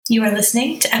You are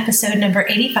listening to episode number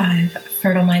 85 of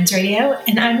Fertile Minds Radio,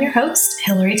 and I'm your host,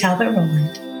 Hillary Talbot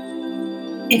Rowland.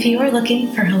 If you are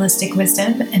looking for holistic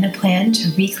wisdom and a plan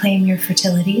to reclaim your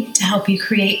fertility to help you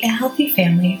create a healthy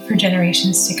family for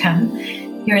generations to come,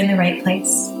 you're in the right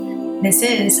place. This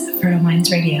is Fertile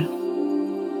Minds Radio.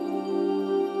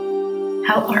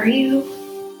 How are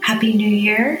you? Happy New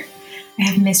Year. I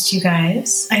have missed you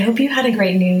guys. I hope you had a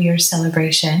great New Year's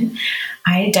celebration.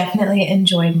 I definitely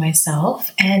enjoyed myself,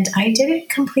 and I did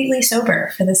it completely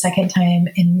sober for the second time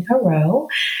in a row.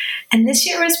 And this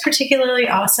year was particularly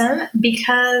awesome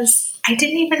because I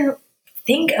didn't even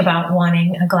think about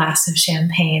wanting a glass of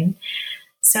champagne.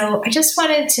 So I just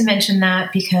wanted to mention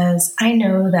that because I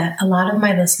know that a lot of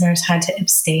my listeners had to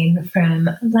abstain from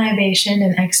libation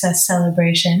and excess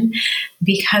celebration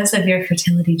because of your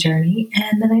fertility journey.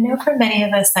 And then I know for many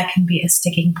of us that can be a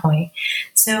sticking point.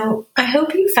 So I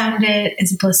hope you found it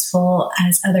as blissful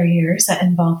as other years that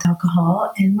involved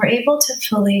alcohol and were able to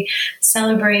fully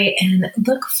celebrate and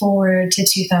look forward to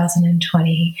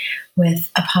 2020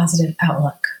 with a positive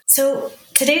outlook. So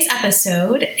today's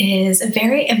episode is a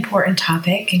very important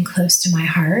topic and close to my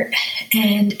heart,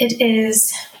 and it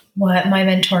is what my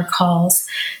mentor calls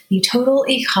the total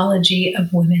ecology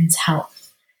of women's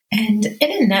health. And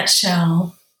in a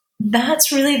nutshell,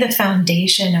 that's really the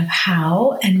foundation of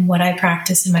how and what I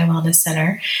practice in my wellness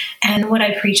center and what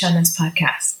I preach on this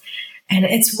podcast. And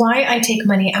it's why I take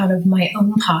money out of my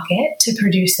own pocket to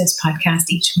produce this podcast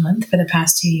each month for the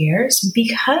past 2 years,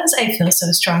 because I feel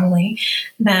so strongly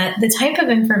that the type of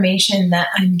information that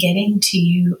I'm getting to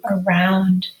you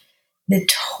around the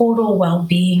total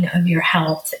well-being of your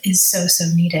health is so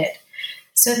needed.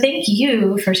 So thank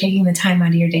you for taking the time out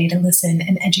of your day to listen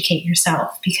and educate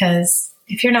yourself, because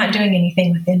if you're not doing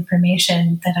anything with the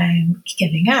information that I'm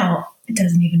giving out, it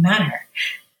doesn't even matter.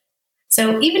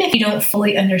 So even if you don't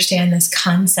fully understand this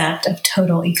concept of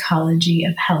total ecology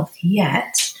of health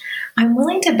yet, I'm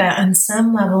willing to bet on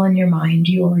some level in your mind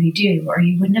you already do, or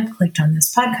you wouldn't have clicked on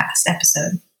this podcast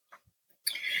episode.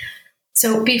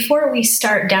 So before we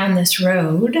start down this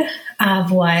road of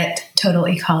what total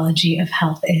ecology of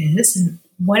health is and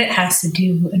what it has to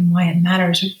do and why it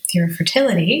matters with your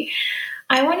fertility,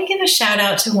 I want to give a shout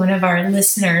out to one of our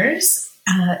listeners.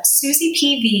 Susie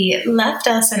PV left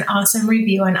us an awesome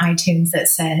review on iTunes that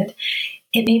said,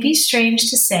 "It may be strange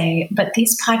to say, but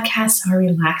these podcasts are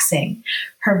relaxing.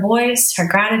 Her voice, her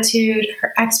gratitude,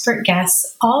 her expert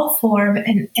guests all form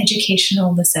an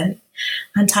educational listen.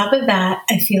 On top of that,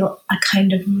 I feel a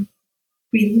kind of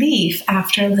relief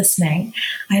after listening.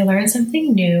 I learn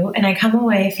something new and I come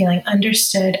away feeling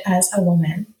understood as a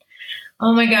woman."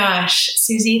 Oh my gosh,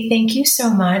 Susie, thank you so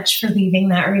much for leaving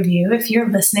that review. If you're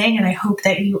listening, and I hope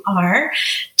that you are,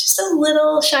 just a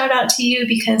little shout out to you,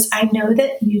 because I know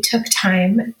that you took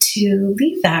time to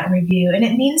leave that review, and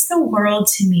it means the world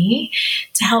to me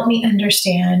to help me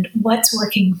understand what's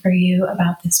working for you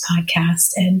about this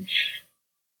podcast. And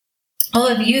all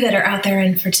of you that are out there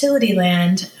in fertility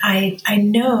land, I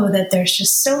know that there's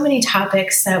just so many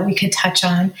topics that we could touch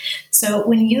on. So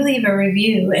when you leave a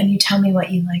review and you tell me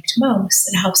what you liked most,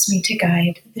 it helps me to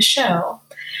guide the show.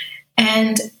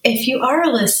 And if you are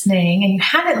listening and you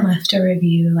haven't left a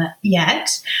review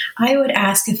yet, I would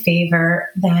ask a favor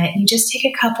that you just take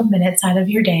a couple minutes out of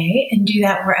your day and do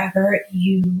that wherever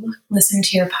you listen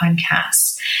to your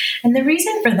podcasts. And the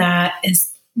reason for that is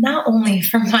not only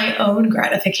for my own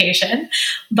gratification,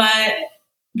 but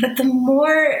that the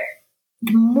more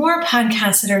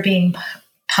podcasts that are being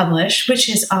published, which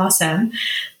is awesome,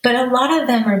 but a lot of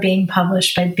them are being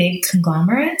published by big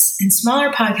conglomerates, and smaller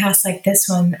podcasts like this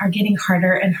one are getting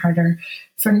harder and harder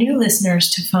for new listeners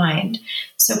to find.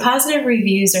 So positive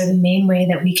reviews are the main way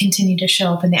that we continue to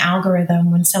show up in the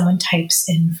algorithm when someone types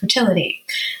in fertility.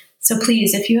 So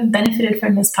please, if you have benefited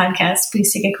from this podcast,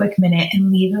 please take a quick minute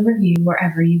and leave a review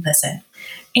wherever you listen.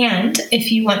 And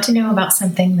if you want to know about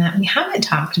something that we haven't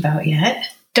talked about yet,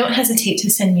 don't hesitate to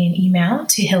send me an email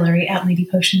to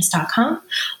hillary@ladypotions.com,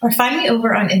 or find me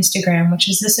over on Instagram, which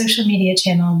is the social media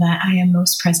channel that I am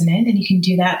most present in. And you can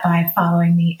do that by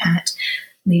following me at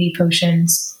Lady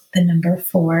Potions, the number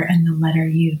 4 and the letter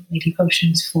U, Lady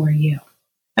Potions for you.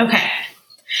 Okay.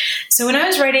 So when I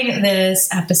was writing this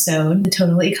episode, The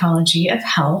Total Ecology of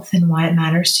Health and Why It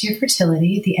Matters to Your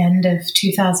Fertility, at the end of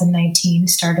 2019,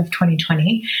 start of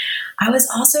 2020, I was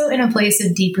also in a place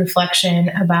of deep reflection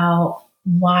about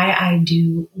why I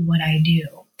do what I do.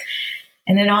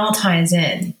 And it all ties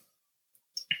in.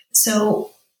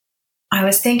 So I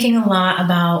was thinking a lot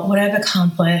about what I've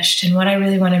accomplished and what I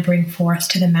really want to bring forth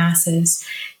to the masses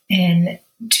in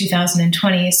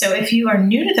 2020. So if you are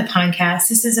new to the podcast,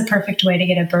 this is a perfect way to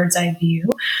get a bird's eye view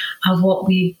of what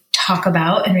we talk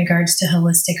about in regards to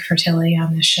holistic fertility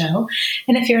on this show.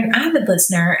 And if you're an avid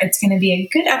listener, it's going to be a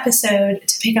good episode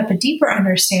to pick up a deeper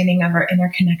understanding of our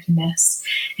interconnectedness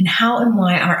and how and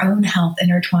why our own health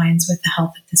intertwines with the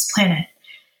health of this planet.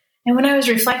 And when I was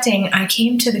reflecting, I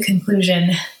came to the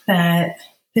conclusion that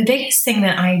the biggest thing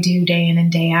that I do day in and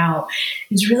day out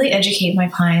is really educate my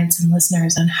clients and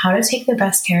listeners on how to take the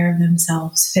best care of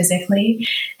themselves physically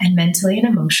and mentally and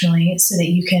emotionally so that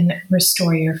you can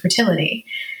restore your fertility.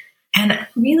 And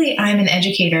really, I'm an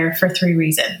educator for 3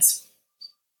 reasons.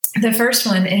 The first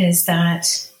one is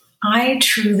that I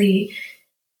truly,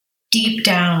 deep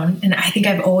down, and I think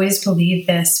I've always believed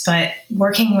this, but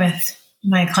working with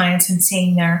my clients and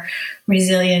seeing their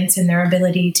resilience and their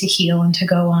ability to heal and to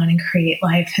go on and create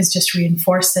life has just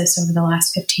reinforced this over the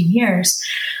last 15 years.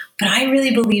 But I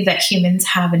really believe that humans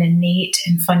have an innate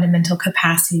and fundamental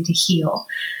capacity to heal,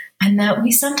 and that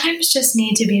we sometimes just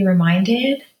need to be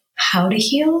reminded how to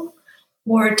heal,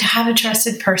 or to have a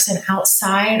trusted person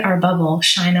outside our bubble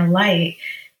shine a light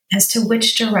as to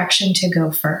which direction to go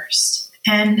first.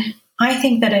 And I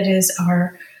think that it is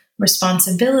our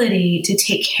responsibility to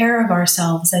take care of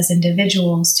ourselves as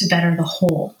individuals to better the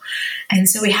whole. And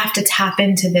so we have to tap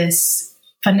into this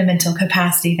fundamental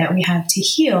capacity that we have to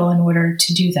heal in order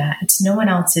to do that. It's no one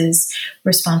else's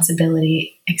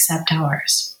responsibility except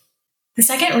ours. The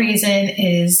second reason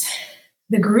is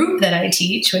the group that I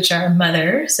teach, which are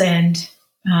mothers and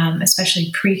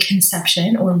especially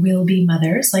preconception or will-be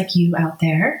mothers like you out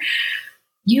there.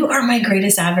 You are my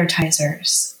greatest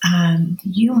advertisers.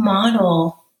 You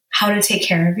model how to take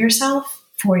care of yourself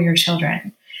for your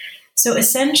children. So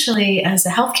essentially, as a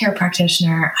healthcare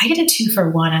practitioner, I get a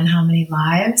 2-for-1 on how many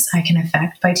lives I can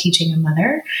affect by teaching a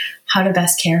mother how to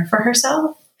best care for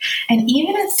herself. And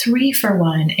even a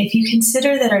 3-for-1 if you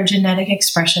consider that our genetic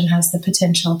expression has the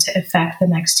potential to affect the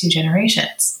next 2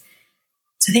 generations.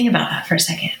 So think about that for a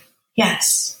second.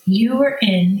 Yes, you were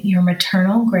in your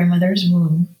maternal grandmother's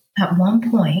womb at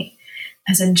one point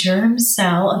as a germ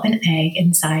cell of an egg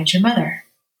inside your mother.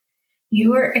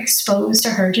 You were exposed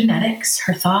to her genetics,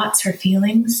 her thoughts, her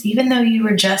feelings, even though you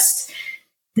were just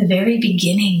the very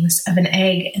beginnings of an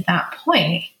egg at that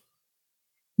point.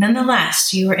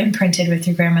 Nonetheless, you were imprinted with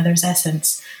your grandmother's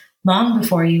essence long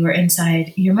before you were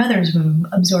inside your mother's womb,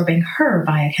 absorbing her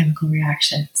biochemical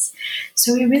reactions.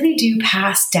 So we really do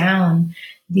pass down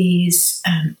these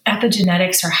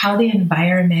epigenetics, or how the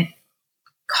environment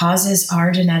causes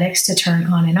our genetics to turn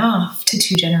on and off to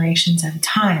 2 generations at a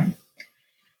time.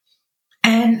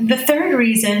 And the third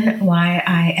reason why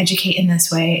I educate in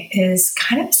this way is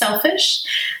kind of selfish.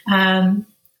 And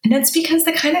it's because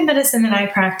the kind of medicine that I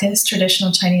practice,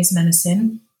 traditional Chinese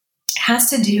medicine, has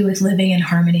to do with living in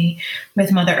harmony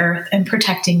with Mother Earth and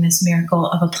protecting this miracle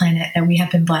of a planet that we have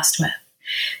been blessed with.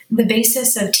 The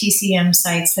basis of TCM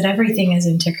cites that everything is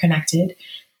interconnected,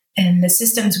 and the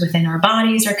systems within our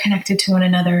bodies are connected to one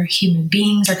another. Human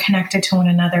beings are connected to one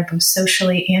another, both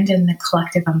socially and in the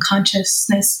collective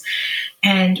unconsciousness.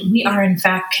 And we are, in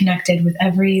fact, connected with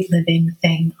every living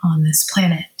thing on this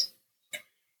planet.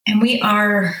 And we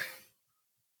are,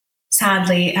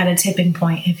 sadly, at a tipping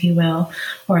point, if you will,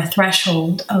 or a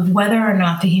threshold of whether or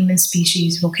not the human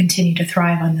species will continue to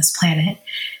thrive on this planet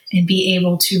and be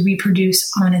able to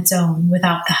reproduce on its own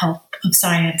without the help of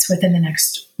science within the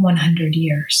next 100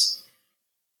 years.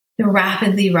 The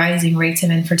rapidly rising rates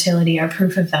of infertility are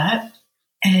proof of that.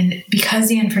 And because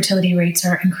the infertility rates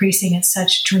are increasing at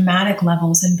such dramatic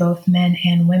levels in both men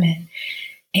and women,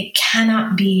 it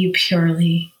cannot be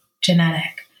purely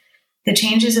genetic. The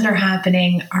changes that are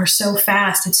happening are so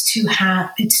fast, it's too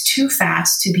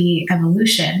fast to be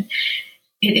evolution.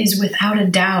 It is without a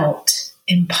doubt,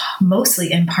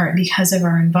 mostly in part because of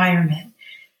our environment.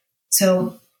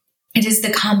 So it is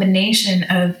the combination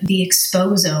of the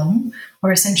exposome,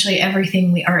 or essentially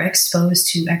everything we are exposed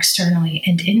to externally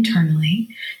and internally,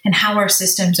 and how our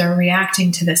systems are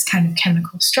reacting to this kind of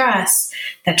chemical stress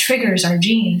that triggers our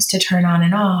genes to turn on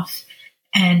and off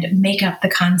and make up the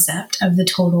concept of the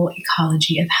total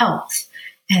ecology of health.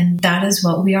 And that is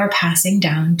what we are passing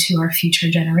down to our future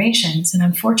generations. And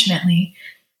unfortunately,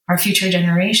 our future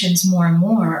generations more and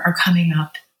more are coming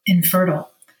up infertile.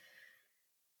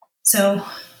 So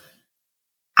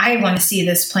I want to see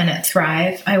this planet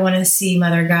thrive. I want to see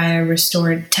Mother Gaia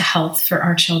restored to health for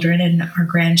our children and our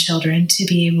grandchildren to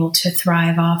be able to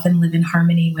thrive off and live in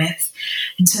harmony with.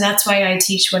 And so that's why I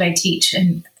teach what I teach,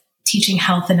 and teaching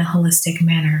health in a holistic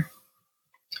manner.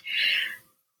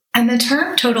 And the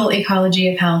term total ecology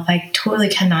of health, I totally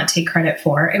cannot take credit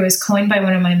for. It was coined by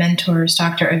one of my mentors,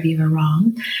 Dr. Aviva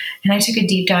Romm. And I took a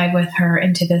deep dive with her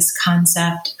into this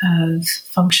concept of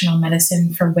functional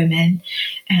medicine for women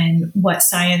and what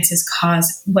science is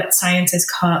calling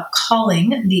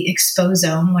the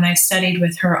exposome when I studied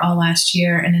with her all last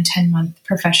year in a 10-month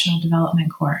professional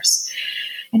development course.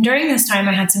 And during this time,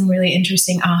 I had some really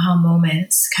interesting aha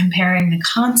moments comparing the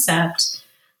concept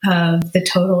of the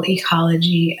total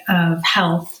ecology of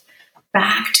health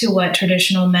back to what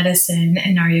traditional medicine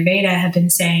and Ayurveda have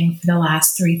been saying for the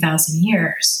last 3,000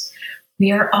 years.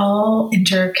 We are all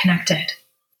interconnected.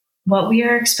 What we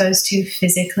are exposed to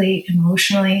physically,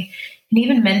 emotionally, and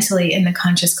even mentally in the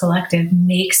conscious collective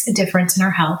makes a difference in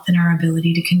our health and our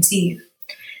ability to conceive.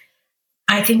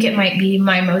 I think it might be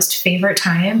my most favorite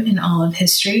time in all of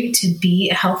history to be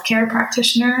a healthcare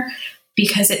practitioner,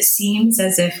 because it seems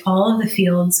as if all of the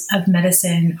fields of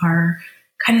medicine are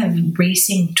kind of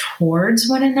racing towards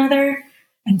one another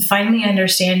and finally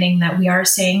understanding that we are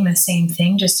saying the same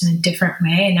thing just in a different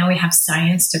way. And now we have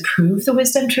science to prove the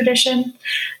wisdom tradition.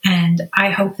 And I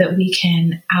hope that we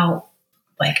can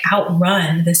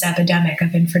outrun this epidemic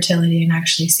of infertility and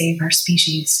actually save our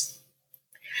species.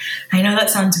 I know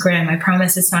that sounds grim. I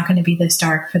promise it's not going to be this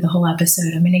dark for the whole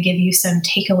episode. I'm going to give you some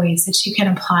takeaways that you can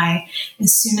apply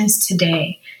as soon as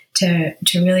today to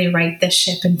really right this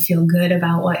ship and feel good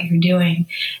about what you're doing.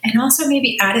 And also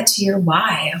maybe add it to your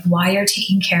why of why you're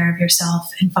taking care of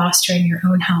yourself and fostering your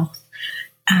own health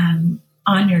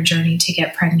on your journey to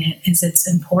get pregnant, as it's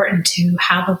important to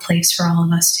have a place for all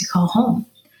of us to call home.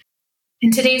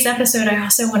 In today's episode, I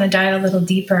also want to dive a little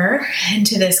deeper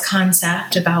into this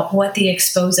concept about what the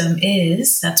exposome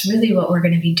is. That's really what we're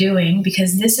going to be doing,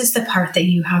 because this is the part that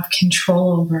you have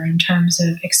control over in terms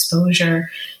of exposure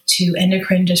to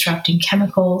endocrine disrupting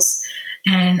chemicals.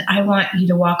 And I want you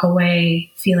to walk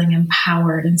away feeling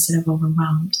empowered instead of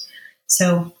overwhelmed.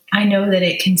 So I know that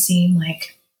it can seem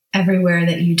like everywhere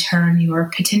that you turn, you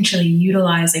are potentially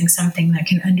utilizing something that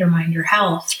can undermine your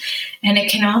health. And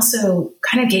it can also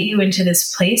kind of get you into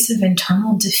this place of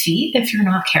internal defeat if you're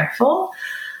not careful.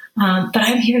 But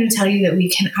I'm here to tell you that we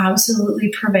can absolutely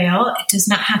prevail. It does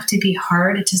not have to be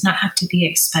hard. It does not have to be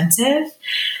expensive.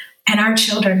 And our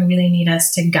children really need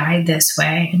us to guide this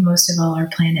way. And most of all, our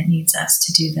planet needs us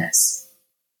to do this.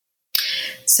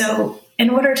 So in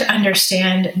order to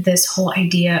understand this whole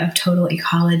idea of total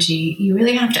ecology, you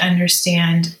really have to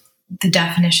understand the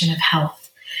definition of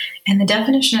health. And the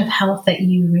definition of health that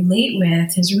you relate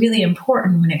with is really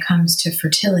important when it comes to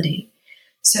fertility.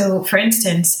 So, for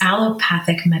instance,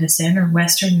 allopathic medicine or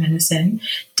Western medicine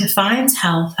defines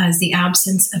health as the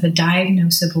absence of a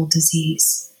diagnosable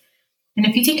disease. And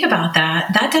if you think about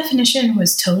that, that definition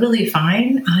was totally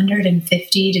fine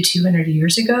 150 to 200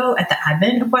 years ago at the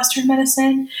advent of Western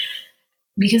medicine,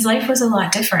 because life was a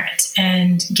lot different,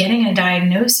 and getting a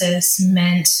diagnosis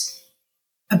meant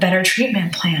a better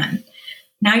treatment plan.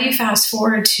 Now you fast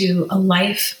forward to a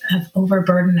life of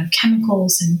overburden of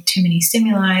chemicals and too many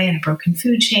stimuli and a broken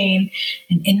food chain,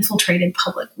 an infiltrated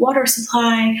public water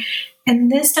supply. And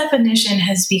this definition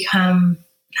has become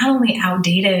not only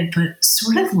outdated, but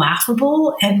sort of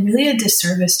laughable and really a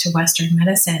disservice to Western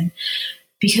medicine,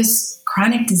 because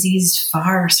chronic disease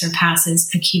far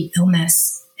surpasses acute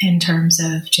illness in terms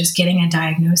of just getting a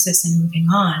diagnosis and moving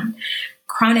on.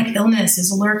 Chronic illness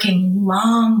is lurking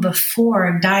long before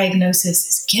a diagnosis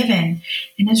is given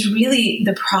and is really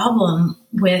the problem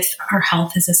with our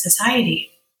health as a society.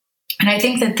 And I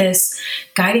think that this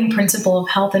guiding principle of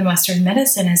health in Western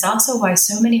medicine is also why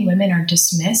so many women are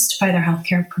dismissed by their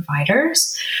healthcare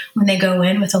providers when they go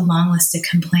in with a long list of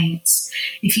complaints.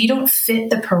 If you don't fit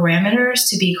the parameters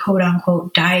to be quote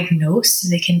unquote diagnosed so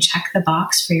they can check the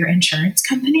box for your insurance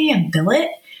company and bill it,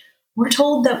 we're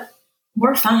told that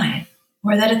we're fine,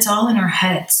 or that it's all in our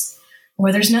heads,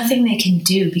 or there's nothing they can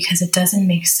do because it doesn't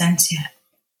make sense yet.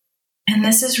 And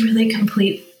this is really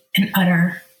complete and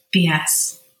utter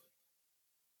BS.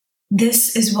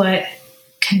 This is what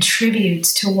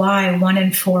contributes to why 1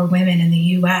 in 4 women in the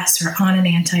US are on an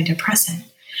antidepressant.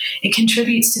 It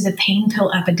contributes to the pain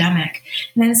pill epidemic,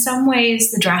 and in some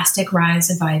ways the drastic rise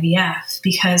of IVF,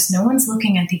 because no one's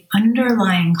looking at the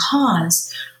underlying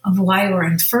cause of why we're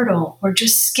infertile. We're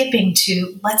just skipping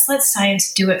to let's let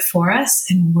science do it for us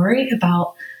and worry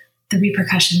about the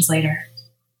repercussions later.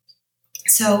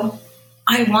 So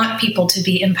I want people to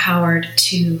be empowered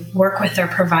to work with their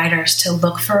providers to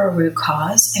look for a root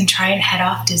cause and try and head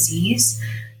off disease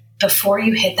before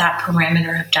you hit that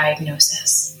parameter of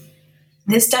diagnosis.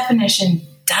 This definition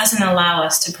doesn't allow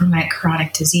us to prevent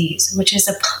chronic disease, which is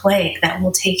a plague that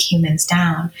will take humans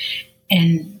down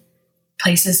in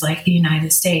places like the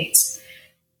United States.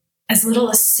 As little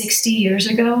as 60 years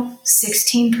ago,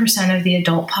 16% of the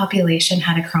adult population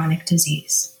had a chronic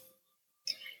disease.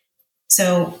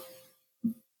 So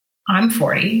I'm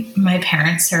 40. My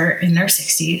parents are in their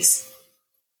 60s.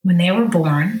 When they were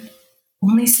born,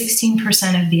 only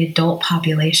 16% of the adult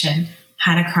population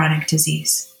had a chronic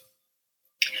disease.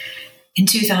 In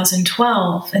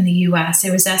 2012, in the US,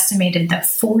 it was estimated that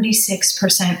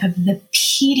 46% of the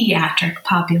pediatric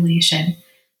population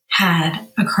had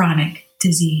a chronic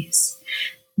disease.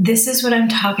 This is what I'm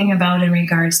talking about in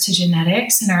regards to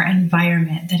genetics and our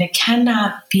environment, that it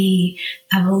cannot be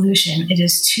evolution. It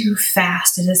is too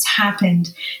fast. It has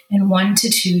happened in 1 to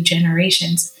 2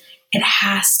 generations. It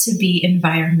has to be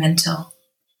environmental.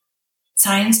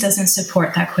 Science doesn't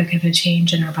support that quick of a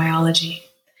change in our biology.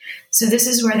 So this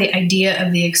is where the idea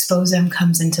of the exposome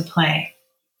comes into play.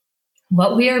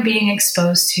 What we are being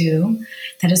exposed to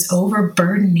that is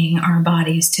overburdening our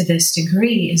bodies to this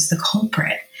degree is the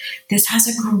culprit. This has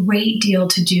a great deal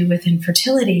to do with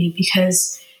infertility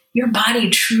because your body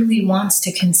truly wants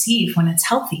to conceive when it's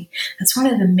healthy. That's one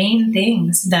of the main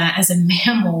things that as a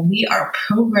mammal we are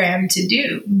programmed to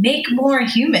do. Make more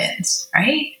humans,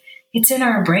 right? It's in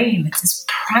our brain. It's as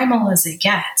primal as it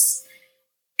gets.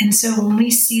 And so when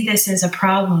we see this as a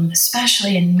problem,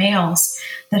 especially in males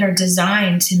that are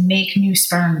designed to make new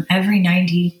sperm every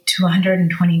 90 to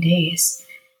 120 days,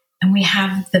 and we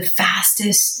have the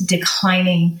fastest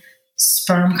declining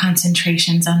sperm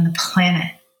concentrations on the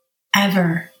planet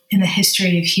ever in the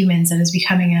history of humans that is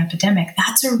becoming an epidemic,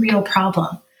 that's a real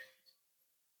problem.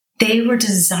 They were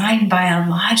designed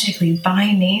biologically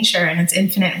by nature and its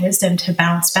infinite wisdom to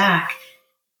bounce back,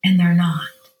 and they're not.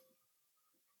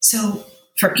 So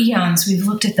for eons, we've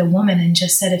looked at the woman and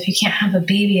just said, if you can't have a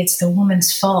baby, it's the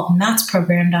woman's fault. And that's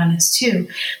programmed on us too.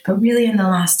 But really in the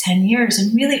last 10 years,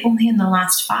 and really only in the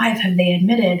last 5, have they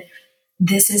admitted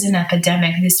this is an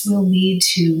epidemic. This will lead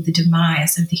to the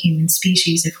demise of the human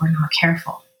species if we're not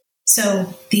careful.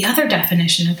 So the other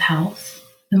definition of health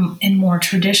in more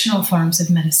traditional forms of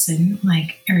medicine,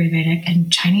 like Ayurvedic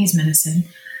and Chinese medicine,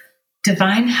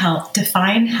 define health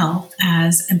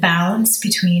as a balance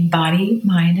between body,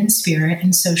 mind, and spirit,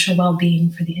 and social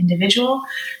well-being for the individual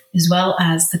as well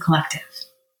as the collective.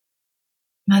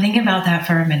 Now think about that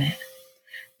for a minute.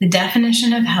 The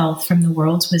definition of health from the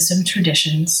world's wisdom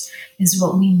traditions is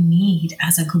what we need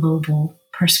as a global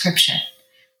prescription,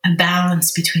 a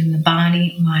balance between the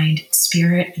body, mind,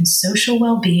 spirit, and social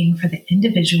well-being for the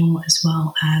individual as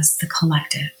well as the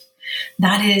collective.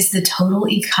 That is the total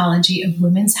ecology of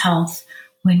women's health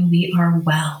when we are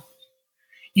well.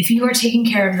 If you are taking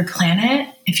care of the planet,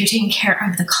 if you're taking care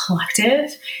of the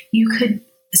collective, you could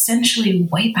essentially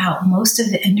wipe out most of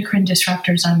the endocrine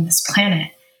disruptors on this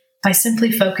planet by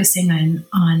simply focusing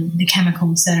on the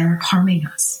chemicals that are harming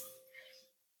us.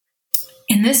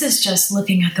 And this is just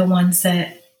looking at the ones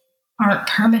that aren't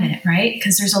permanent, right?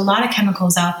 Because there's a lot of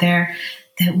chemicals out there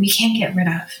that we can't get rid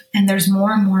of. And there's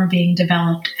more and more being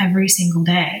developed every single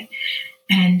day.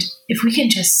 And if we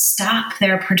can just stop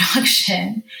their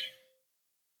production,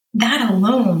 that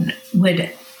alone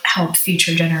would help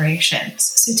future generations.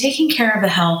 So taking care of the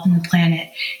health and the planet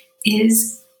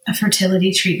is a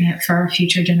fertility treatment for our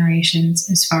future generations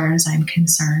as far as I'm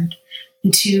concerned.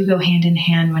 The two go hand in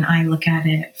hand when I look at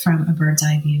it from a bird's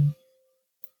eye view.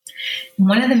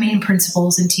 One of the main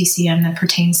principles in TCM that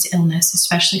pertains to illness,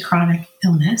 especially chronic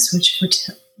illness,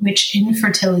 which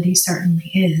infertility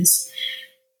certainly is,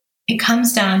 it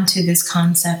comes down to this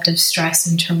concept of stress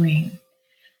and terrain.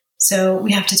 So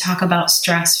we have to talk about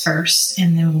stress first,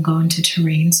 and then we'll go into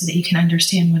terrain so that you can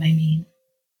understand what I mean.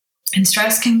 And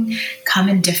stress can come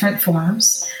in different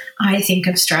forms. I think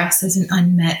of stress as an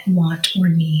unmet want or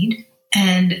need.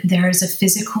 And there is a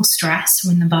physical stress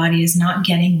when the body is not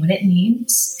getting what it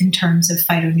needs in terms of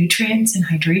phytonutrients and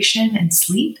hydration and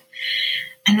sleep.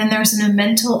 And then there's a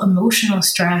mental, emotional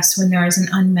stress when there is an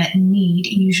unmet need,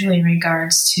 usually in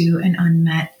regards to an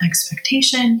unmet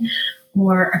expectation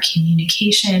or a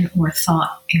communication or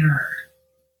thought error.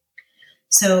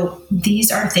 So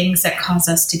these are things that cause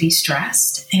us to be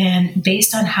stressed. And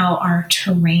based on how our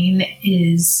terrain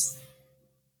is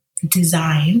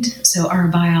designed, so our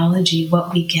biology,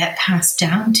 what we get passed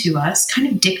down to us, kind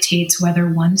of dictates whether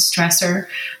one stressor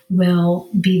will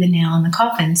be the nail in the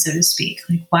coffin, so to speak.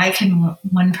 Like, why can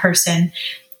one person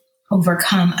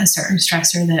overcome a certain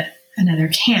stressor that another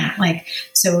can't? Like,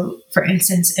 so for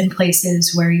instance, in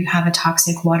places where you have a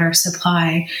toxic water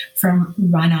supply from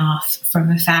runoff from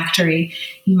a factory,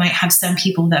 you might have some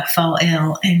people that fall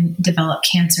ill and develop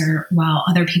cancer while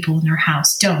other people in their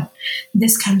house don't.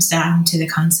 This comes down to the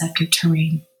concept of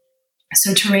terrain.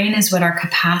 So terrain is what our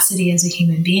capacity as a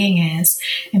human being is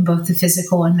in both the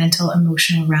physical and mental,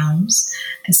 emotional realms,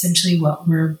 essentially what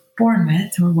we're born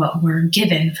with or what we're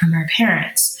given from our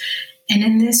parents. And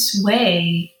in this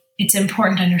way, it's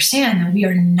important to understand that we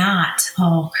are not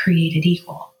all created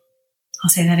equal. I'll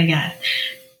say that again.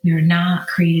 We are not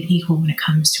created equal when it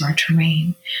comes to our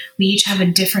terrain. We each have a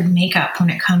different makeup when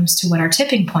it comes to what our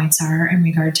tipping points are in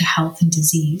regard to health and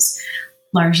disease,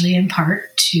 largely in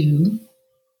part to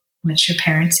which your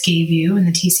parents gave you in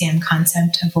the TCM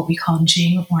concept of what we call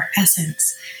Jing or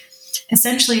essence.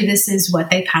 Essentially, this is what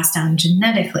they pass down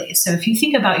genetically. So if you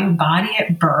think about your body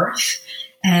at birth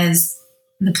as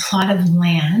the plot of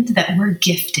land that we're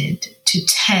gifted to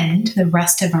tend the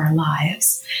rest of our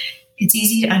lives, it's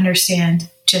easy to understand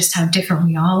just how different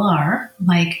we all are,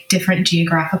 like different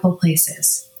geographical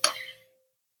places.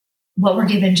 What we're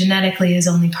given genetically is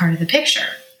only part of the picture.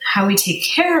 How we take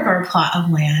care of our plot of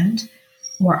land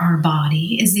or our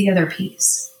body is the other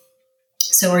piece.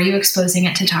 So are you exposing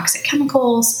it to toxic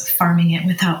chemicals, farming it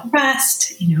without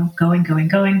rest, going,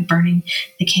 burning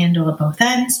the candle at both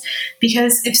ends?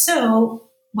 Because if so,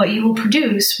 what you will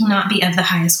produce will not be of the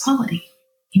highest quality.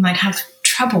 You might have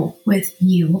trouble with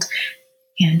yield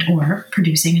and or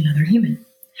producing another human.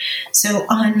 So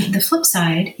on the flip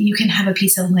side, you can have a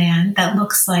piece of land that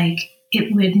looks like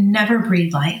it would never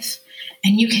breathe life,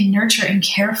 and you can nurture and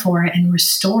care for it and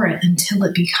restore it until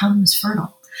it becomes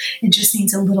fertile. It just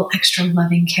needs a little extra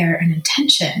loving care and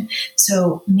attention.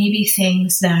 So maybe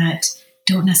things that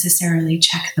don't necessarily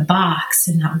check the box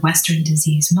in that Western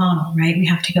disease model, right? We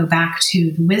have to go back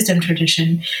to the wisdom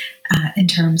tradition in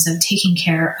terms of taking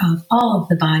care of all of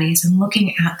the bodies and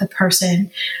looking at the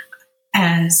person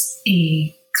as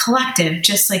a collective,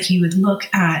 just like you would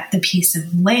look at the piece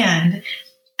of land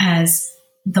as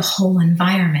the whole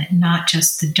environment, not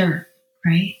just the dirt,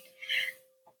 right?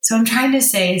 So I'm trying to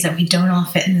say is that we don't all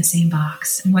fit in the same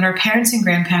box. And what our parents and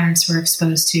grandparents were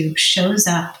exposed to shows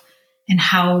up in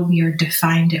how we are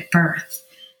defined at birth.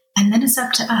 And then it's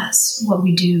up to us what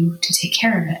we do to take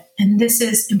care of it. And this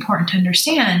is important to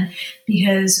understand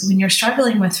because when you're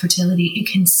struggling with fertility, it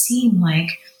can seem like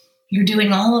you're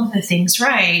doing all of the things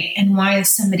right. And why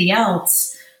is somebody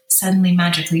else suddenly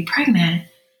magically pregnant?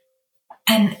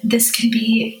 And this can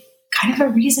be kind of a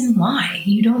reason why.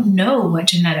 You don't know what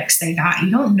genetics they got. You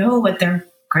don't know what their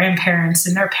grandparents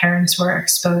and their parents were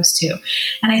exposed to.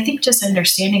 And I think just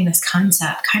understanding this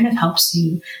concept kind of helps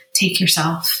you take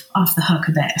yourself off the hook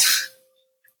a bit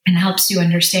and helps you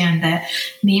understand that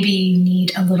maybe you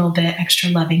need a little bit extra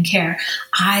loving care.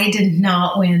 I did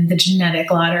not win the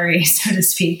genetic lottery, so to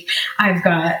speak. I've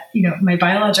got, my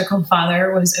biological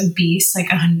father was obese, like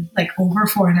over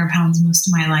 400 pounds most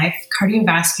of my life,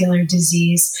 cardiovascular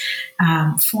disease,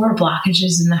 4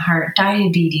 blockages in the heart,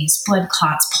 diabetes, blood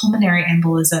clots, pulmonary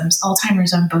embolisms,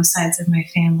 Alzheimer's on both sides of my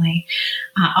family,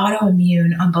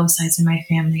 autoimmune on both sides of my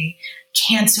family,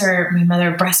 cancer, my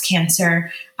mother, breast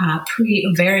cancer,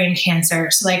 pre-ovarian cancer.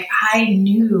 So I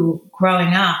knew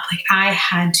growing up, I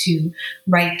had to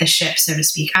right the ship, so to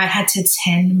speak. I had to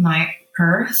tend my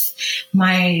earth,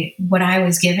 what I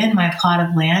was given, my plot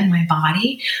of land, my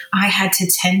body. I had to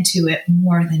tend to it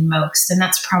more than most. And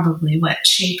that's probably what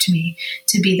shaped me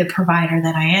to be the provider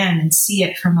that I am and see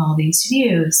it from all these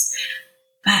views.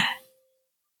 But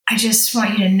I just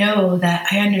want you to know that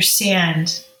I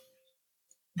understand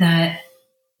that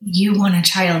you want a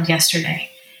child yesterday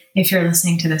if you're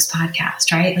listening to this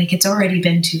podcast, right? It's already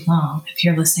been too long if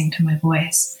you're listening to my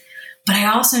voice. But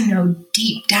I also know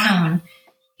deep down,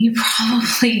 you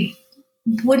probably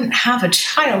wouldn't have a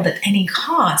child at any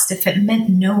cost if it meant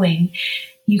knowing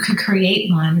you could create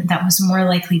one that was more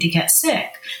likely to get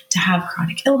sick, to have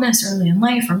chronic illness early in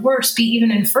life, or worse, be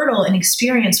even infertile and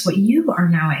experience what you are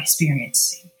now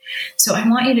experiencing. So I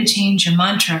want you to change your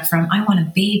mantra from I want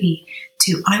a baby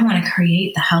to I want to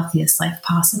create the healthiest life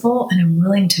possible, and I'm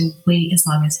willing to wait as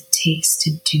long as it takes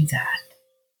to do that.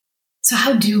 So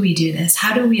how do we do this?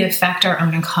 How do we affect our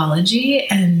own ecology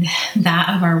and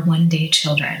that of our one-day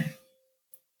children?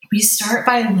 We start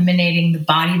by eliminating the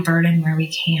body burden where we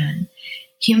can.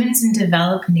 Humans in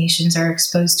developed nations are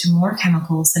exposed to more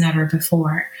chemicals than ever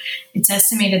before. It's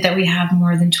estimated that we have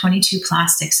more than 22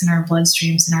 plastics in our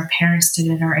bloodstreams than our parents did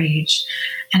at our age.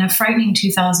 And a frightening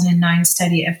 2009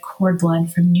 study of cord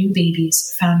blood from new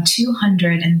babies found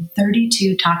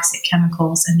 232 toxic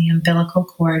chemicals in the umbilical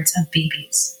cords of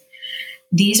babies.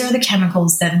 These are the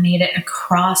chemicals that made it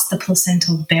across the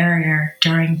placental barrier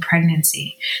during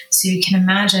pregnancy. So you can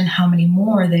imagine how many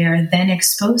more they are then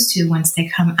exposed to once they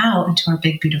come out into our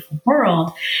big, beautiful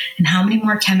world, and how many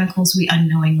more chemicals we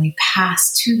unknowingly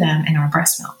pass to them in our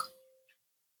breast milk.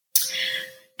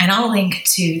 And I'll link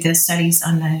to the studies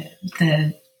on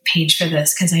the page for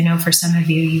this, because I know for some of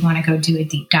you want to go do a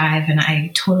deep dive, and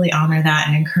I totally honor that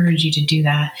and encourage you to do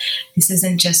that. This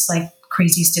isn't just like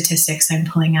crazy statistics I'm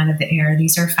pulling out of the air.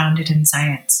 These are founded in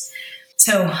science.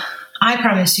 So I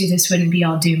promised you this wouldn't be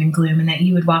all doom and gloom, and that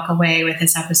you would walk away with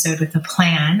this episode with a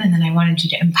plan. And then I wanted you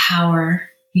to empower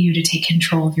you to take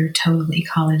control of your total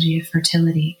ecology of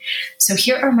fertility. So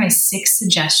here are my 6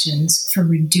 suggestions for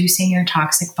reducing your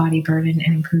toxic body burden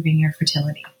and improving your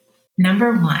fertility.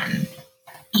 Number 1,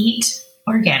 eat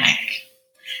organic.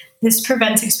 This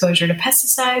prevents exposure to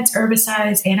pesticides,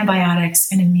 herbicides,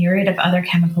 antibiotics, and a myriad of other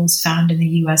chemicals found in the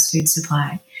U.S. food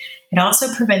supply. It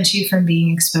also prevents you from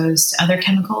being exposed to other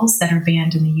chemicals that are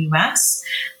banned in the U.S.,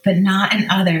 but not in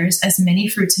others, as many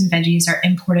fruits and veggies are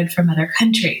imported from other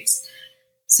countries.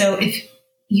 So if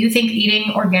you think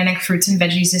eating organic fruits and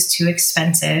veggies is too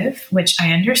expensive, which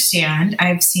I understand,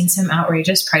 I've seen some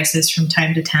outrageous prices from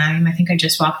time to time. I think I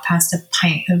just walked past a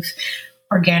pint of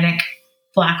organic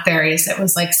blackberries that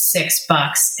was like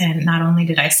 $6. And not only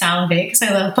did I salivate because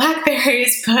I love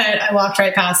blackberries, but I walked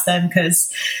right past them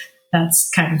because that's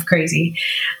kind of crazy.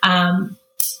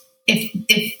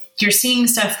 If you're seeing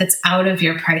stuff that's out of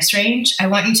your price range, I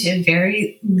want you to at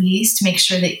very least make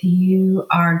sure that you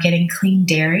are getting clean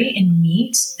dairy and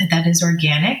meat that is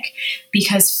organic,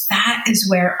 because fat is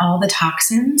where all the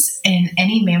toxins in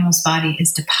any mammal's body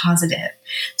is deposited.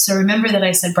 So remember that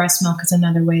I said breast milk is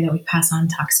another way that we pass on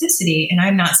toxicity. And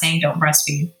I'm not saying don't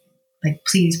breastfeed. Like,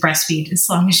 please breastfeed as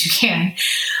long as you can.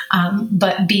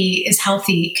 But be as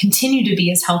healthy, continue to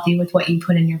be as healthy with what you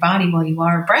put in your body while you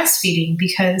are breastfeeding,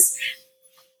 because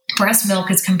breast milk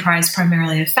is comprised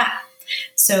primarily of fat.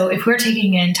 So if we're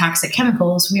taking in toxic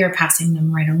chemicals, we are passing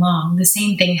them right along. The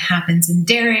same thing happens in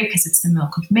dairy because it's the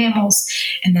milk of mammals,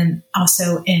 and then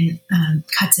also in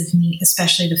cuts of meat,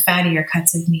 especially the fattier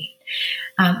cuts of meat.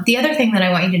 The other thing that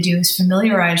I want you to do is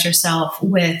familiarize yourself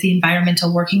with the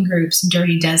Environmental Working Group's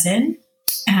Dirty Dozen.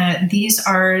 These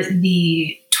are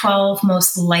the 12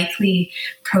 most likely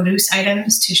produce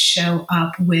items to show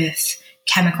up with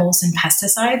chemicals and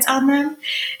pesticides on them.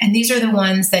 And these are the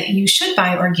ones that you should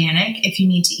buy organic if you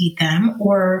need to eat them,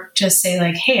 or just say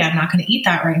like, hey, I'm not going to eat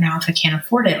that right now if I can't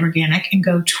afford it organic, and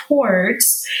go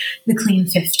towards the Clean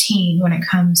 15 when it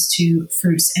comes to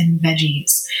fruits and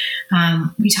veggies.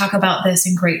 We talk about this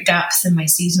in great depth in my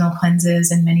seasonal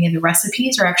cleanses, and many of the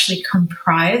recipes are actually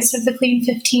comprised of the Clean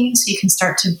 15. So you can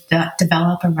start to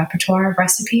develop a repertoire of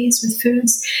recipes with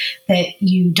foods that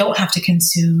you don't have to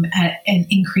consume at an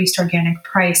increased organic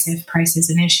price if price is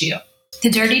an issue. The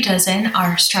Dirty Dozen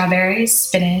are strawberries,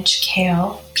 spinach,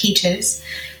 kale, peaches,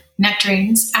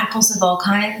 nectarines, apples of all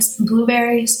kinds,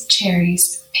 blueberries,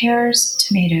 cherries, pears,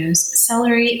 tomatoes,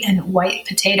 celery, and white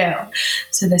potato.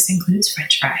 So this includes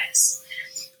French fries.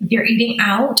 If you're eating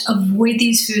out, avoid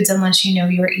these foods unless you know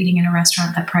you are eating in a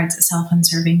restaurant that prides itself on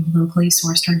serving locally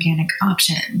sourced organic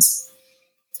options.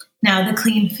 Now, the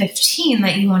Clean 15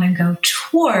 that you want to go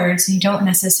towards, you don't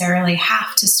necessarily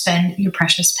have to spend your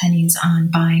precious pennies on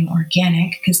buying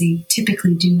organic, because they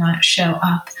typically do not show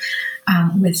up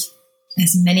with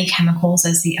as many chemicals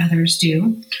as the others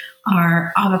do,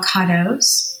 are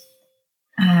avocados,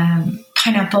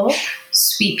 pineapple,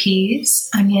 sweet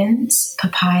peas, onions,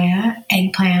 papaya,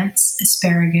 eggplants,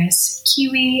 asparagus,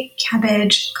 kiwi,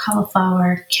 cabbage,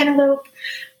 cauliflower, cantaloupe,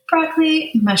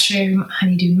 broccoli, mushroom,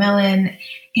 honeydew melon,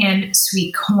 and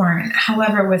sweet corn.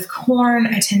 However, with corn,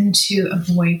 I tend to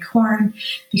avoid corn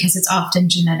because it's often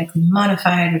genetically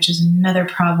modified, which is another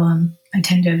problem. I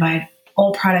tend to avoid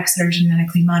all products that are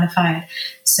genetically modified.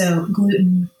 So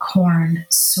gluten, corn,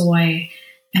 soy,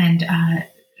 and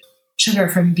sugar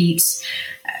from beets,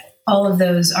 all of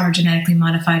those are genetically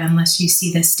modified unless you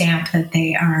see the stamp that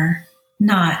they are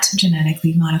not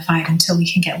genetically modified, until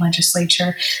we can get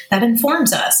legislature that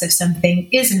informs us if something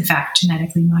is in fact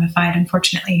genetically modified.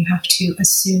 Unfortunately, you have to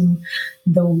assume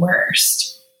the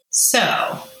worst.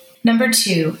 So, number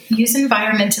 2, use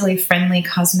environmentally friendly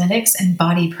cosmetics and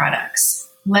body products.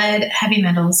 Lead, heavy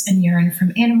metals, and urine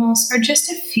from animals are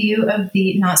just a few of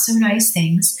the not so nice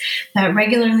things that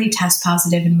regularly test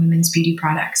positive in women's beauty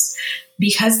products.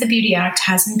 Because the Beauty Act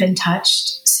hasn't been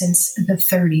touched since the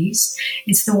 30s,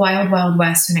 it's the wild, wild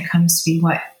west when it comes to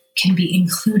what can be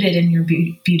included in your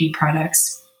beauty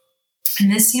products.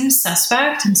 And this seems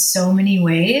suspect in so many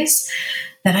ways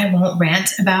that I won't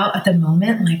rant about at the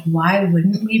moment. Like, why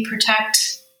wouldn't we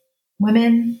protect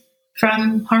women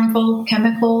from harmful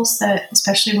chemicals, that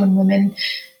especially when women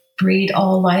breed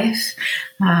all life?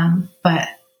 But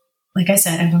like I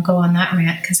said, I won't go on that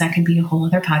rant because that could be a whole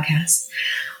other podcast.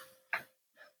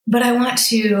 But I want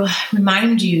to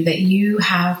remind you that you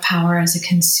have power as a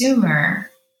consumer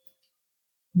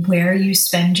where you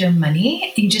spend your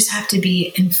money. You just have to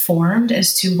be informed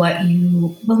as to what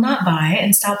you will not buy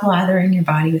and stop lathering your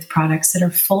body with products that are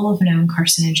full of known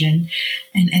carcinogen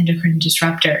and endocrine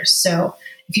disruptors. So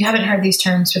if you haven't heard these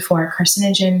terms before,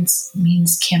 carcinogens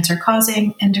means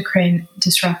cancer-causing. Endocrine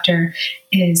disruptor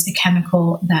is a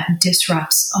chemical that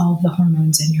disrupts all of the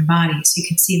hormones in your body. So you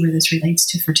can see where this relates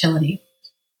to fertility.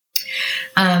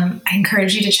 I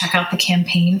encourage you to check out the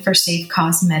campaign for Safe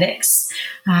Cosmetics.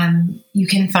 You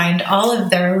can find all of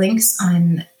their links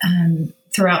on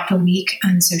throughout the week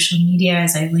on social media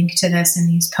as I link to this in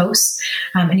these posts.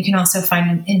 And you can also find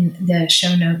them in the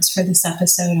show notes for this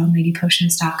episode on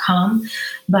ladypotions.com.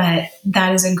 But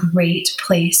that is a great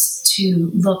place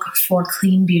to look for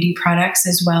clean beauty products,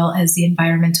 as well as the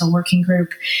Environmental Working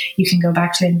Group. You can go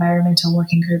back to the Environmental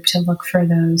Working Group to look for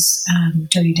those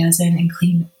Dirty Dozen and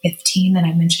Clean 15 that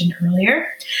I mentioned earlier.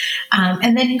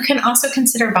 And then you can also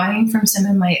consider buying from some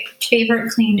of my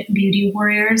favorite clean beauty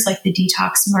warriors, like the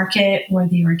Detox Market or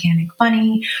the Organic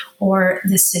Bunny or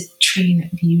the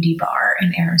Citrine Beauty Bar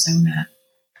in Arizona.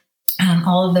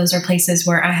 All of those are places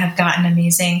where I have gotten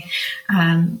amazing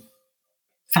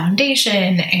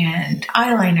foundation and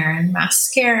eyeliner and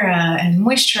mascara and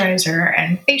moisturizer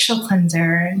and facial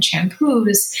cleanser and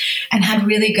shampoos, and had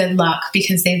really good luck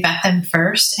because they vet them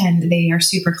first and they are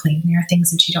super clean. They are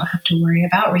things that you don't have to worry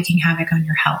about wreaking havoc on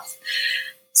your health.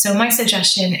 So my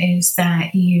suggestion is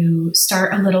that you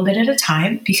start a little bit at a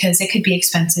time, because it could be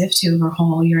expensive to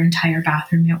overhaul your entire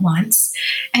bathroom at once,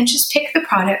 and just pick the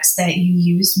products that you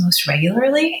use most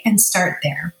regularly and start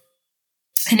there.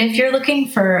 And if you're looking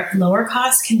for lower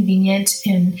cost, convenient,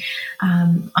 and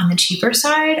on the cheaper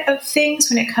side of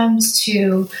things when it comes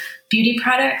to beauty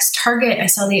products, Target, I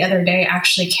saw the other day,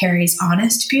 actually carries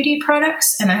Honest Beauty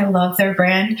products, and I love their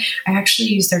brand. I actually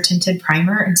use their tinted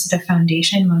primer instead of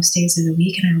foundation most days of the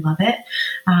week, and I love it.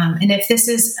 And if this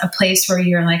is a place where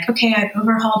you're like, okay, I've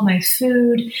overhauled my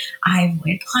food, I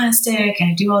avoid plastic,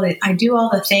 I do all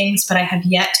the things, but I have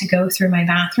yet to go through my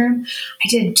bathroom, I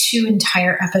did 2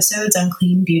 entire episodes on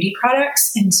clean beauty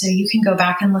products, and so you can go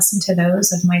back and listen to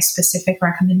those of my specific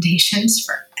recommendations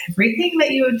for everything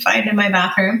that you would find in my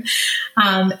bathroom,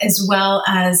 as well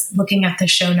as looking at the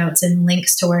show notes and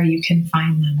links to where you can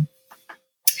find them.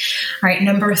 All right,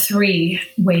 number 3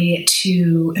 way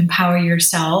to empower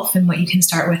yourself and what you can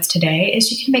start with today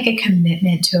is you can make a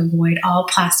commitment to avoid all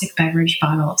plastic beverage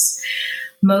bottles.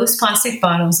 Most plastic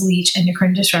bottles leach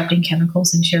endocrine disrupting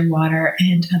chemicals into your water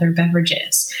and other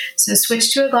beverages. So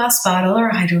switch to a glass bottle or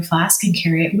a hydro flask and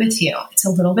carry it with you. It's a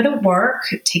little bit of work.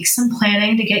 It takes some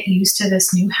planning to get used to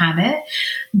this new habit,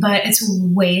 but it's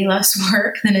way less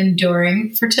work than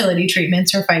enduring fertility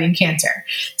treatments or fighting cancer.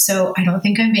 So I don't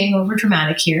think I'm being over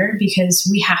dramatic here, because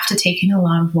we have to take in a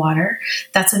lot of water.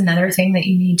 That's another thing that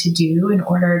you need to do in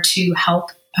order to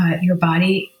help your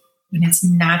body in its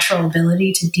natural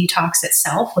ability to detox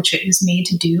itself, which it was made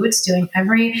to do. It's doing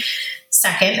every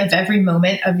second of every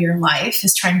moment of your life,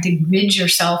 is trying to rid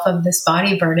yourself of this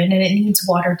body burden, and it needs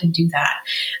water to do that.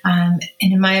 And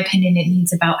in my opinion, it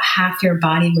needs about half your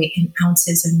body weight in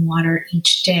ounces in water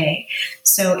each day.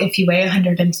 So if you weigh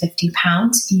 150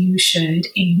 pounds, you should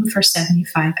aim for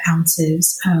 75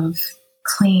 ounces of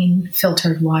clean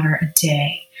filtered water a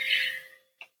day.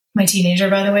 My teenager,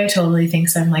 by the way, totally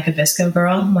thinks I'm like a Visco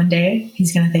girl. One day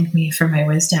he's going to thank me for my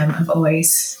wisdom of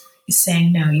always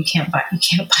saying, no, you can't buy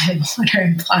water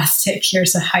in plastic.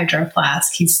 Here's a hydro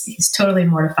flask. He's totally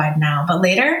mortified now, but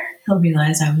later he'll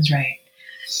realize I was right.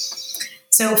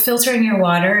 So filtering your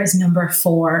water is number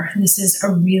 4. This is a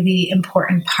really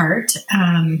important part.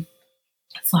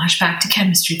 Flashback to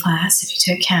chemistry class, if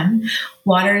you took chem.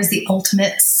 Water is the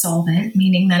ultimate solvent,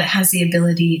 meaning that it has the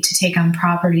ability to take on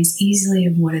properties easily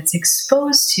of what it's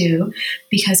exposed to,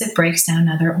 because it breaks down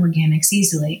other organics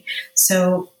easily.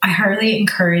 So I highly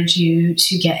encourage you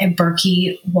to get a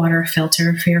Berkey water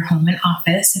filter for your home and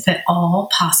office, if at all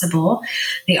possible.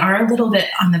 They are a little bit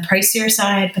on the pricier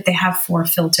side, but they have 4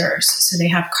 filters. So they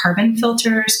have carbon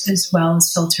filters, as well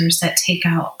as filters that take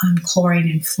out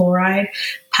chlorine and fluoride,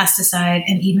 pesticide,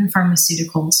 and even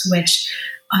pharmaceuticals, which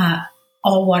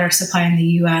all water supply in the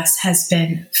U.S. has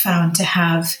been found to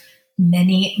have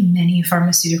many, many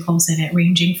pharmaceuticals in it,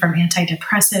 ranging from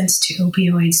antidepressants to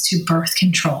opioids to birth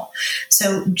control.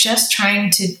 So just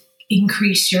trying to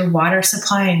increase your water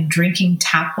supply and drinking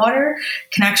tap water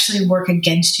can actually work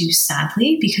against you,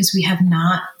 sadly, because we have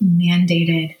not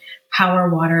mandated how our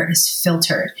water is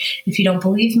filtered. If you don't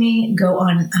believe me, go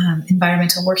on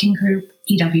Environmental Working Group,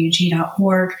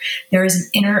 ewg.org. There is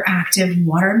an interactive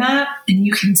water map, and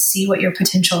you can see what your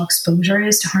potential exposure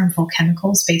is to harmful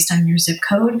chemicals based on your zip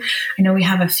code. I know we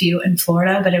have a few in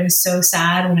Florida, but it was so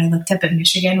sad when I looked up at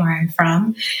Michigan, where I'm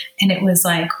from, and it was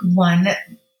like one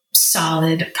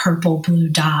solid purple blue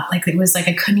dot. Like it was like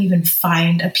I couldn't even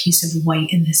find a piece of white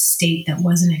in this state that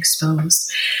wasn't exposed.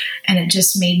 And it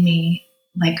just made me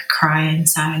like cry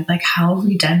inside. Like, how have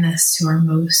we done this to our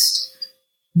most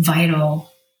vital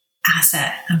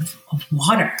asset of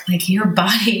water? Like your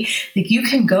body, like you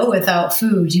can go without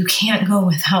food, you can't go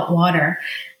without water.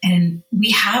 And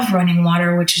we have running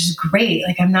water, which is great.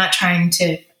 Like I'm not trying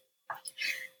to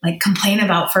like complain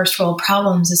about first world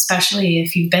problems, especially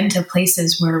if you've been to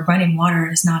places where running water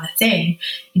is not a thing.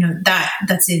 You know,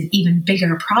 that's an even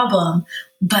bigger problem.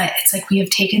 But it's like we have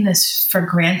taken this for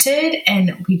granted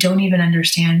and we don't even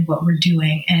understand what we're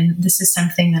doing. And this is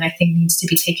something that I think needs to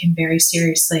be taken very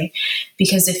seriously,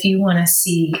 because if you want to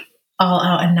see all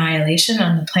out annihilation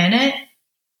on the planet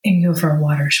and go for a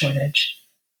water shortage,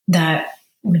 that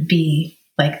would be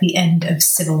like the end of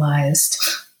civilized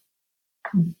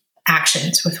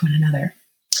actions with one another.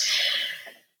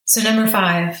 So number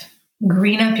 5,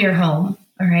 green up your home.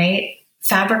 All right.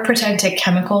 Fabric protectant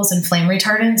chemicals and flame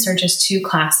retardants are just 2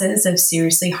 classes of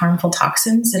seriously harmful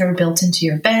toxins that are built into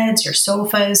your beds, your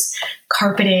sofas,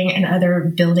 carpeting, and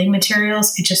other building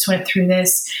materials. I just went through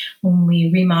this when we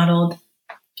remodeled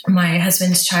my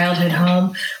husband's childhood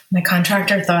home. My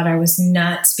contractor thought I was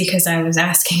nuts because I was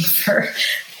asking for,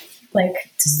 like,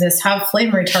 does this have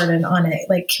flame retardant on it?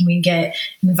 Like, can we get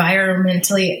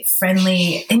environmentally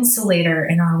friendly insulator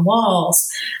in our walls?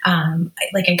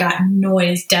 I got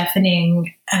noise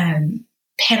deafening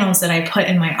panels that I put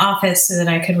in my office so that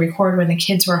I could record when the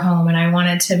kids were home. And I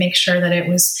wanted to make sure that it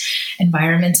was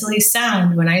environmentally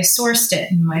sound when I sourced it.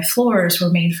 And my floors were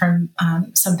made from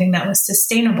something that was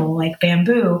sustainable, like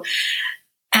bamboo.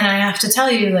 And I have to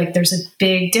tell you, like, there's a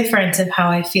big difference of how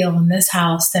I feel in this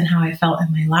house than how I felt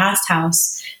in my last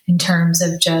house in terms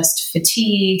of just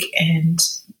fatigue and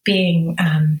being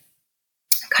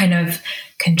kind of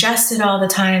congested all the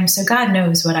time. So God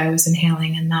knows what I was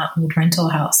inhaling in that old rental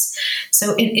house.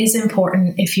 So it is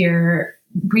important, if you're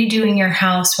redoing your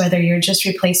house, whether you're just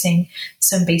replacing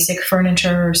some basic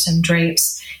furniture or some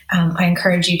drapes, I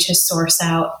encourage you to source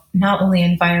out not only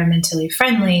environmentally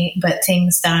friendly, but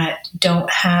things that don't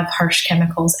have harsh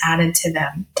chemicals added to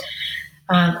them.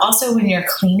 Also, when you're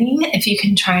cleaning, if you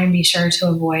can try and be sure to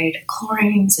avoid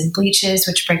chlorines and bleaches,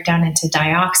 which break down into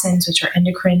dioxins, which are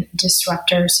endocrine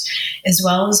disruptors, as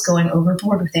well as going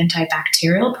overboard with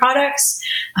antibacterial products.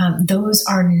 Those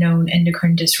are known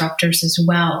endocrine disruptors as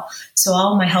well. So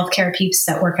all my healthcare peeps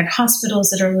that work at hospitals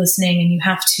that are listening, and you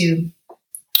have to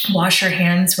wash your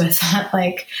hands with that,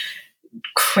 like,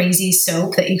 crazy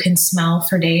soap that you can smell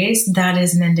for days, that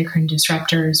is an endocrine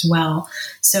disruptor as well.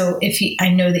 So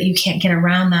I know that you can't get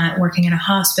around that working in a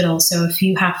hospital. So if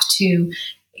you have to,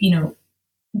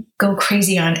 go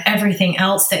crazy on everything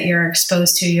else that you're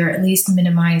exposed to, you're at least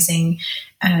minimizing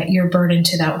your burden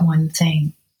to that one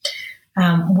thing.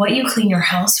 What you clean your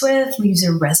house with leaves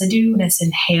a residue when it's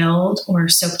inhaled or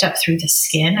soaked up through the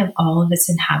skin of all of its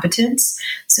inhabitants.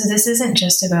 So this isn't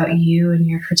just about you and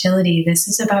your fertility. This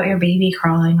is about your baby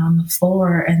crawling on the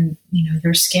floor and,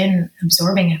 their skin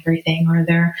absorbing everything, or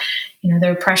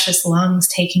their precious lungs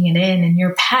taking it in, and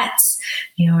your pets,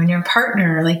 and your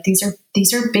partner. Like, these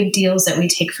are big deals that we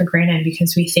take for granted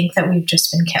because we think that we've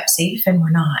just been kept safe, and we're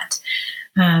not.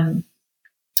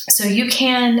 So you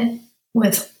can,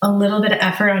 with a little bit of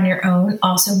effort on your own,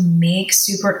 also make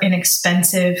super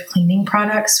inexpensive cleaning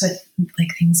products with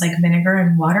things like vinegar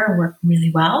and water work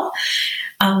really well.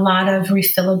 A lot of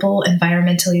refillable,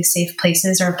 environmentally safe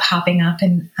places are popping up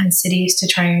in cities to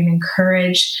try and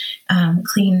encourage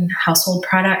clean household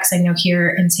products. I know here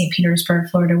in St. Petersburg,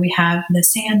 Florida, we have the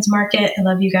Sands Market. I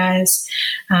love you guys.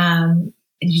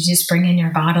 You just bring in your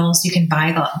bottles. You can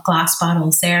buy glass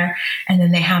bottles there. And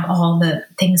then they have all the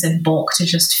things in bulk to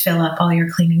just fill up all your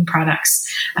cleaning products.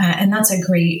 And that's a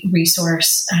great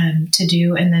resource to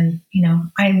do. And then,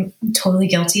 I'm totally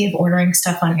guilty of ordering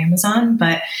stuff on Amazon,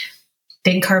 but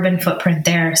big carbon footprint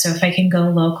there. So if I can go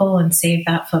local and save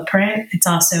that footprint, it's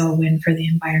also a win for the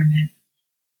environment.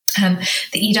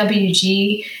 The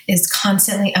EWG is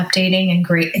constantly updating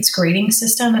its grading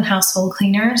system and household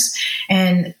cleaners.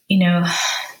 And,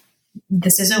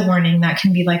 this is a warning, that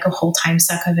can be like a whole time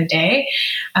suck of a day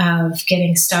of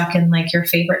getting stuck in like your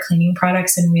favorite cleaning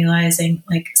products and realizing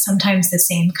like sometimes the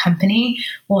same company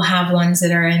will have ones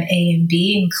that are in A and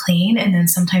B and clean, and then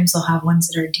sometimes they'll have ones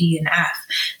that are D and F.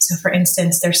 So for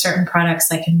instance, there's certain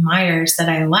products like in Myers that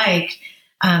I like,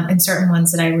 and certain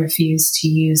ones that I refuse to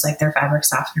use, like their fabric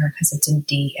softener, because it's a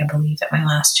D, I believe, at my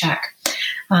last check.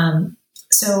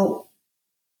 So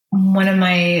one of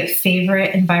my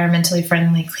favorite environmentally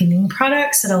friendly cleaning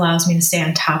products that allows me to stay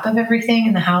on top of everything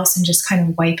in the house and just kind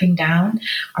of wiping down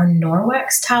are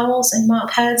Norwex towels and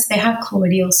mop heads. They have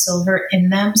colloidal silver in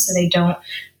them, so they don't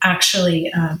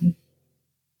actually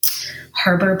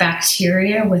harbor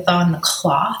bacteria on the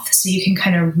cloth. So you can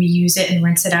kind of reuse it and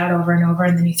rinse it out over and over,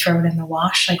 and then you throw it in the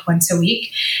wash like once a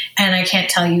week. And I can't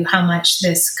tell you how much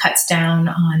this cuts down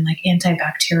on like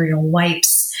antibacterial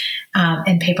wipes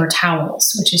and paper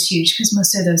towels, which is huge because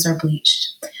most of those are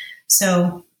bleached.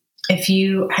 So if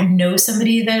you know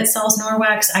somebody that sells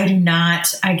Norwex, I do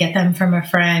not. I get them from a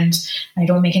friend. I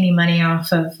don't make any money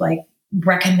off of like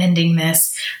recommending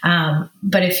this.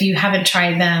 But if you haven't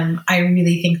tried them, I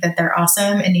really think that they're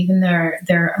awesome. And even though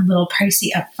they're a little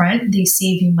pricey up front, they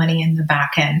save you money in the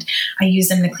back end. I use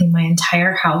them to clean my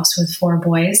entire house with 4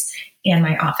 boys and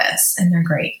my office, and they're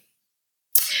great.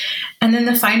 And then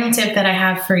the final tip that I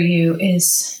have for you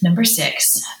is number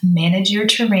 6, manage your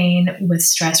terrain with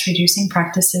stress-reducing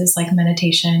practices like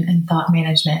meditation and thought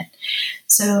management.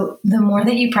 So the more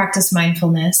that you practice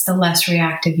mindfulness, the less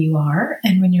reactive you are.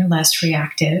 And when you're less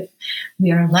reactive,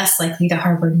 we are less likely to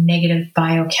harbor negative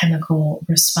biochemical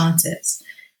responses.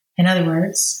 In other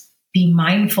words, be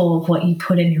mindful of what you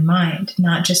put in your mind,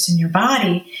 not just in your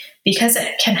body, because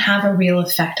it can have a real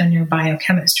effect on your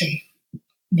biochemistry.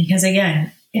 Because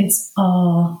again, it's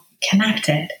all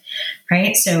connected,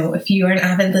 right? So if you are an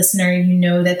avid listener, you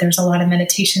know that there's a lot of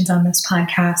meditations on this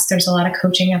podcast. There's a lot of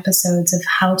coaching episodes of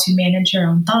how to manage your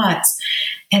own thoughts.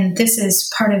 And this is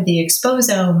part of the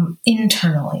exposome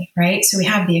internally, right? So we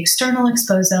have the external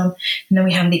exposome, and then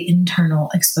we have the internal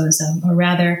exposome, or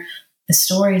rather the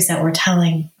stories that we're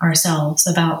telling ourselves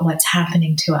about what's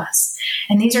happening to us.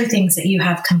 And these are things that you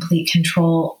have complete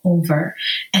control over.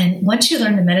 And once you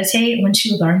learn to meditate, once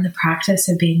you learn the practice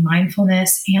of being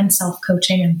mindfulness and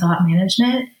self-coaching and thought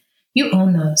management, you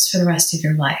own those for the rest of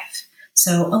your life.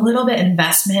 So a little bit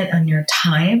investment on your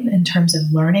time in terms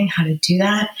of learning how to do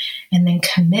that, and then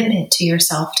commitment to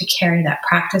yourself to carry that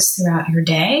practice throughout your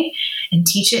day and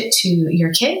teach it to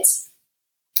your kids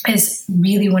is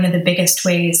really one of the biggest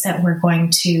ways that we're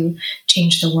going to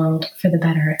change the world for the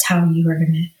better. It's how you are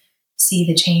going to see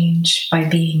the change by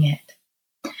being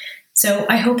it. So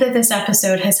I hope that this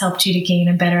episode has helped you to gain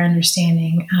a better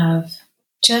understanding of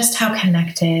just how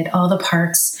connected all the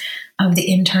parts of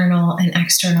the internal and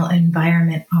external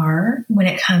environment are when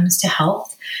it comes to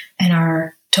health and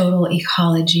our total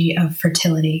ecology of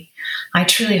fertility. I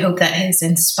truly hope that has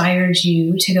inspired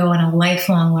you to go on a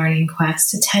lifelong learning quest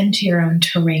to tend to your own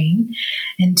terrain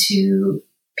and to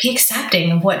be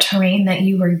accepting of what terrain that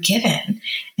you were given,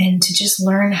 and to just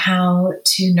learn how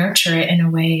to nurture it in a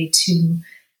way to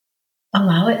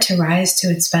allow it to rise to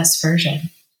its best version.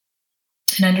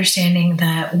 And understanding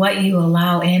that what you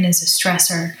allow in as a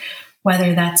stressor,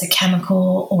 whether that's a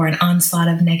chemical or an onslaught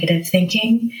of negative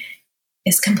thinking,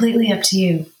 is completely up to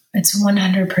you. It's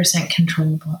 100%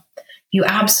 controllable. You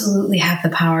absolutely have the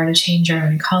power to change your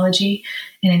own ecology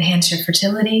and enhance your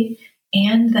fertility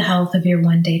and the health of your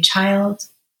one-day child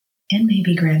and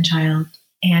maybe grandchild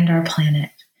and our planet.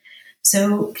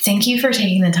 So thank you for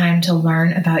taking the time to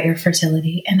learn about your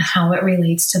fertility and how it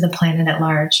relates to the planet at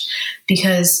large,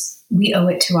 because we owe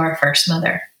it to our first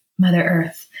mother, Mother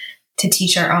Earth, to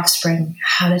teach our offspring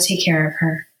how to take care of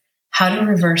her, how to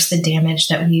reverse the damage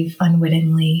that we've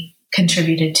unwittingly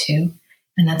contributed to,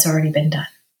 and that's already been done.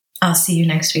 I'll see you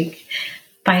next week.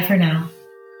 Bye for now.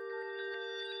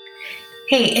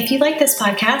 Hey, if you like this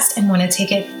podcast and want to take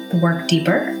the work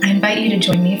deeper, I invite you to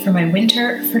join me for my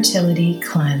winter fertility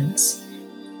cleanse.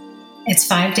 It's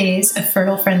 5 days of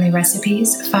fertile-friendly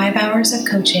recipes, 5 hours of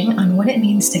coaching on what it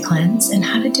means to cleanse and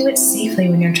how to do it safely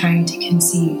when you're trying to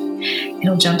conceive.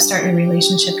 It'll jumpstart your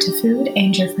relationship to food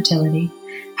and your fertility.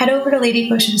 Head over to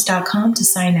ladypotions.com to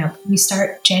sign up. We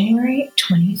start January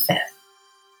 25th.